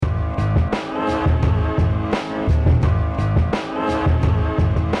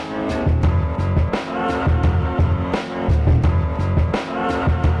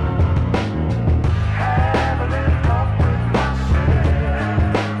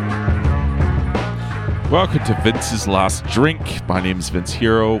Welcome to Vince's Last Drink. My name is Vince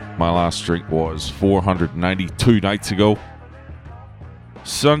Hero. My last drink was 492 nights ago.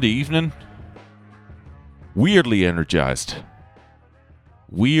 Sunday evening. Weirdly energized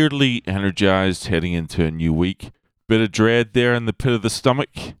heading into a new week. Bit of dread there in the pit of the stomach.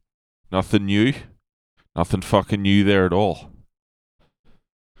 Nothing new. Nothing fucking new there at all.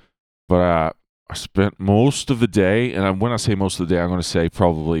 But I spent most of the day, and when I say most of the day, I'm going to say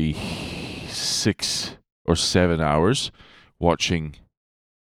probably 6 or 7 hours watching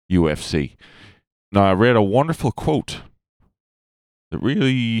UFC. Now, I read a wonderful quote that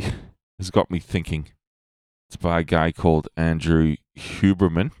really has got me thinking. It's by a guy called Andrew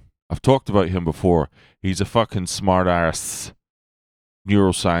Huberman. I've talked about him before. He's a fucking smart-ass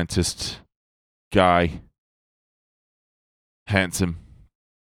neuroscientist guy. Handsome.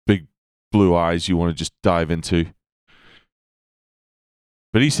 Big blue eyes you want to just dive into.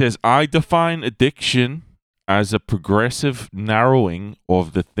 But he says, I define addiction as a progressive narrowing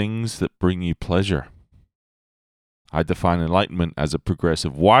of the things that bring you pleasure. I define enlightenment as a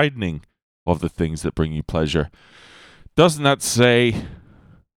progressive widening of the things that bring you pleasure. Doesn't that say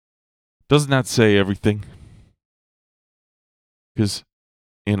everything? Because,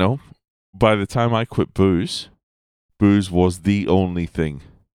 by the time I quit booze was the only thing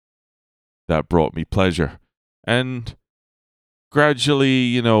that brought me pleasure. And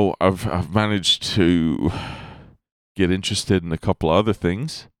gradually, I've managed to get interested in a couple other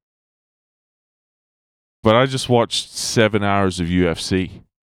things. But I just watched 7 hours of UFC.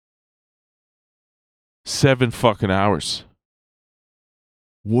 7 fucking hours.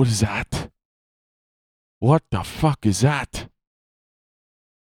 What is that? What the fuck is that?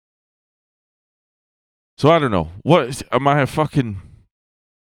 So I don't know. I'm an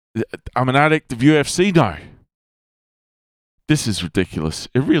addict of UFC now. This is ridiculous.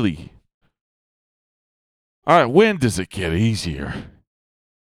 It really... Alright, when does it get easier?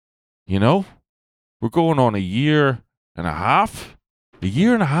 We're going on a year and a half? A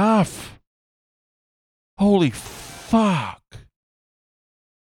year and a half. Holy fuck.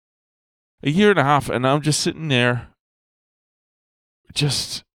 A year and a half, and I'm just sitting there,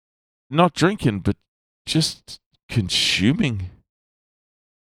 just not drinking, but just consuming.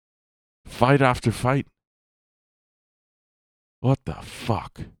 Fight after fight. What the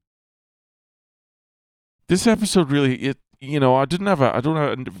fuck? This episode really,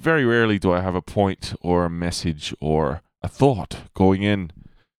 very rarely do I have a point or a message or a thought going in.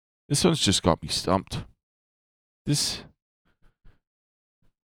 This one's just got me stumped.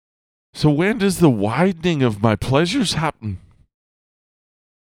 So when does the widening of my pleasures happen?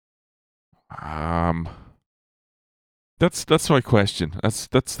 That's my question. That's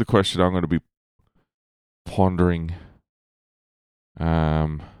the question I'm going to be pondering.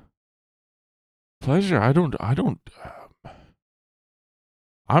 Pleasure. I'm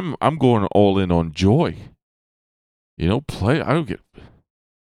going all in on joy. I don't get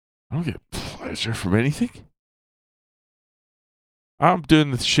pleasure from anything. I'm doing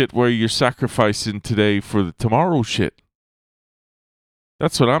the shit where you're sacrificing today for the tomorrow shit.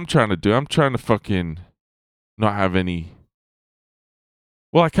 That's what I'm trying to do. I'm trying to fucking not have any...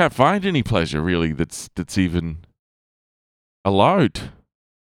 Well, I can't find any pleasure, really, that's even allowed.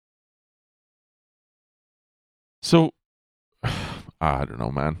 So, I don't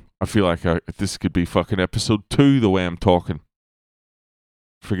know, man. I feel like this could be fucking episode 2 the way I'm talking.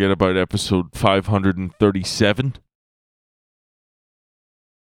 Forget about episode 537.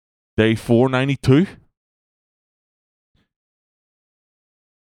 Day 492.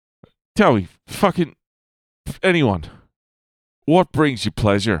 Tell me, fucking anyone, what brings you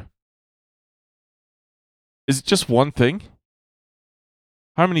pleasure? Is it just one thing?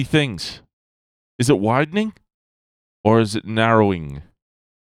 How many things? Is it widening? Or is it narrowing?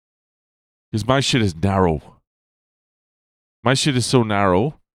 Because my shit is narrow. My shit is so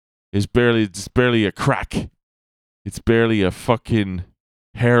narrow, it's barely a crack. It's barely a fucking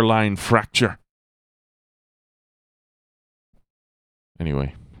hairline fracture.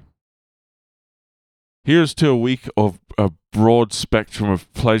 Anyway. Here's to a week of a broad spectrum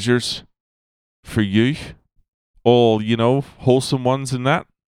of pleasures for you. All, wholesome ones and that.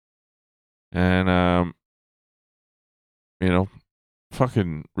 And,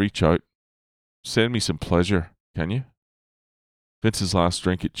 fucking reach out. Send me some pleasure, can you?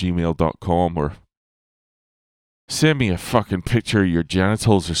 vinceslastdrink@gmail.com, or send me a fucking picture of your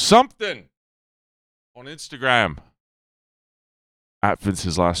genitals or something on Instagram at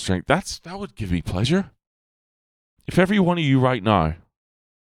Vince's Last Drink. That would give me pleasure. If every one of you right now,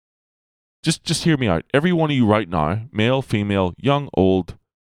 just hear me out. Every one of you right now, male, female, young, old,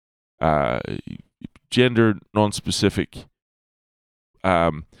 gender non-specific.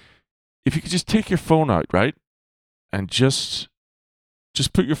 If you could just take your phone out, right, and just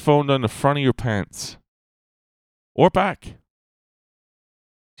put your phone down the front of your pants or back.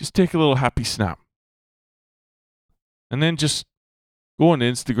 Just take a little happy snap, and then just go on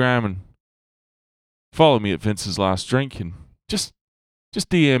Instagram and follow me at Vince's Last Drink, and just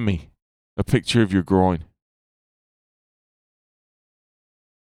DM me a picture of your groin.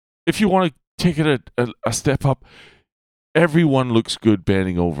 If you want to take it a step up, everyone looks good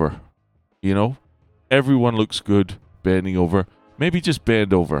bending over. You know? Everyone looks good bending over. Maybe just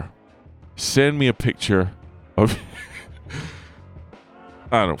bend over. Send me a picture of...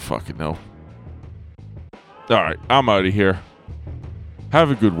 I don't fucking know. Alright, I'm out of here.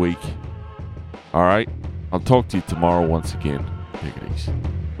 Have a good week. Alright? I'll talk to you tomorrow once again. Take it easy.